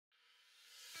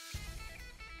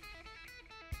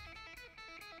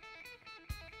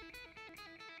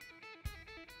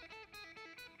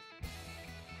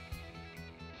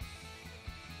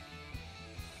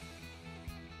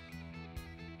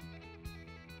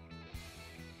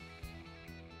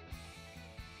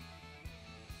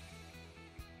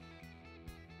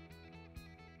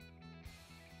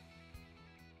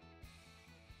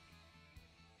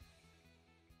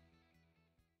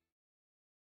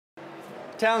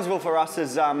Townsville for us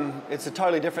is it's a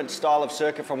totally different style of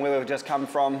circuit from where we've just come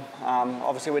from.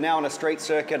 Obviously we're now on a street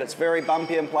circuit. It's very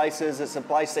bumpy in places. It's a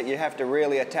place that you have to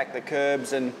really attack the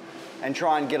curbs and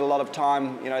try and get a lot of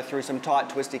time, through some tight,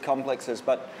 twisty complexes.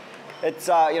 But it's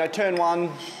turn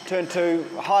one, turn two,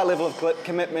 a high level of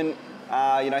commitment,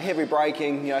 heavy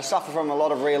braking, suffer from a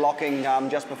lot of rear locking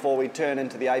just before we turn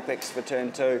into the apex for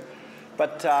turn two.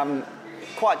 But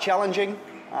quite challenging.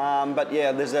 But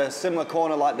yeah, there's a similar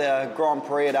corner like the Grand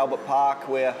Prix at Albert Park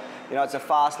where, it's a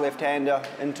fast left-hander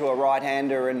into a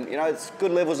right-hander and, it's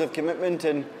good levels of commitment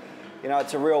and,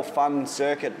 it's a real fun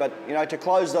circuit. But, to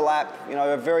close the lap,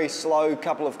 a very slow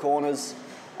couple of corners,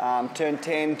 turn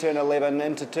 10, turn 11,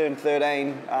 into turn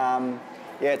 13. Yeah,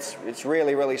 it's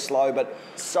really, really slow, but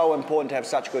so important to have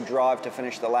such good drive to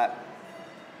finish the lap.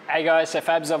 Hey guys, so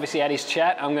Fab's obviously had his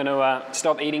chat. I'm going to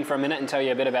stop eating for a minute and tell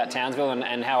you a bit about Townsville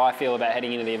and how I feel about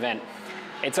heading into the event.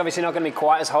 It's obviously not going to be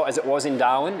quite as hot as it was in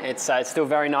Darwin. It's still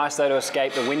very nice though to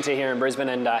escape the winter here in Brisbane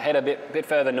and head a bit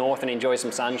further north and enjoy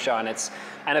some sunshine. It's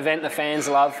an event the fans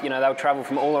love. They'll travel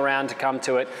from all around to come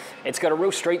to it. It's got a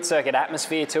real street circuit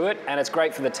atmosphere to it and it's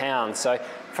great for the town. So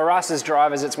for us as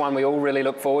drivers, it's one we all really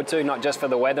look forward to, not just for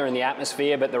the weather and the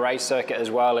atmosphere, but the race circuit as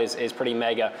well is pretty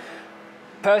mega.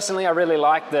 Personally, I really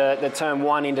like the turn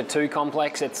 1 into 2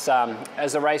 complex. It's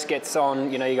as the race gets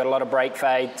on, you got a lot of brake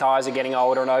fade, tyres are getting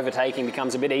older and overtaking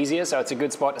becomes a bit easier, so it's a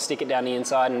good spot to stick it down the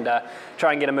inside and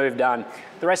try and get a move done.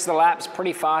 The rest of the lap's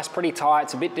pretty fast, pretty tight.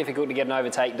 It's a bit difficult to get an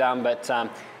overtake done, but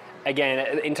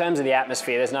again, in terms of the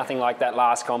atmosphere, there's nothing like that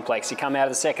last complex. You come out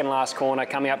of the second last corner,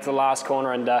 coming up to the last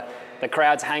corner and the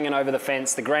crowd's hanging over the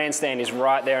fence. The grandstand is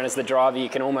right there, and as the driver, you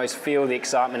can almost feel the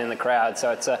excitement in the crowd.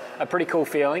 So it's a pretty cool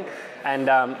feeling. And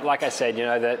like I said,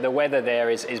 the weather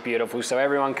there is beautiful. So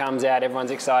everyone comes out,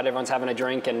 everyone's excited, everyone's having a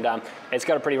drink, and it's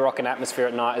got a pretty rocking atmosphere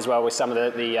at night as well with some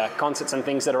of the concerts and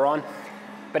things that are on.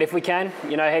 But if we can,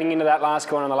 heading into that last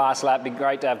corner on the last lap, it'd be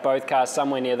great to have both cars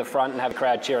somewhere near the front and have a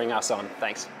crowd cheering us on.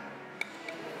 Thanks.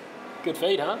 Good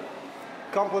feed, huh?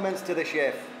 Compliments to the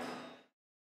chef.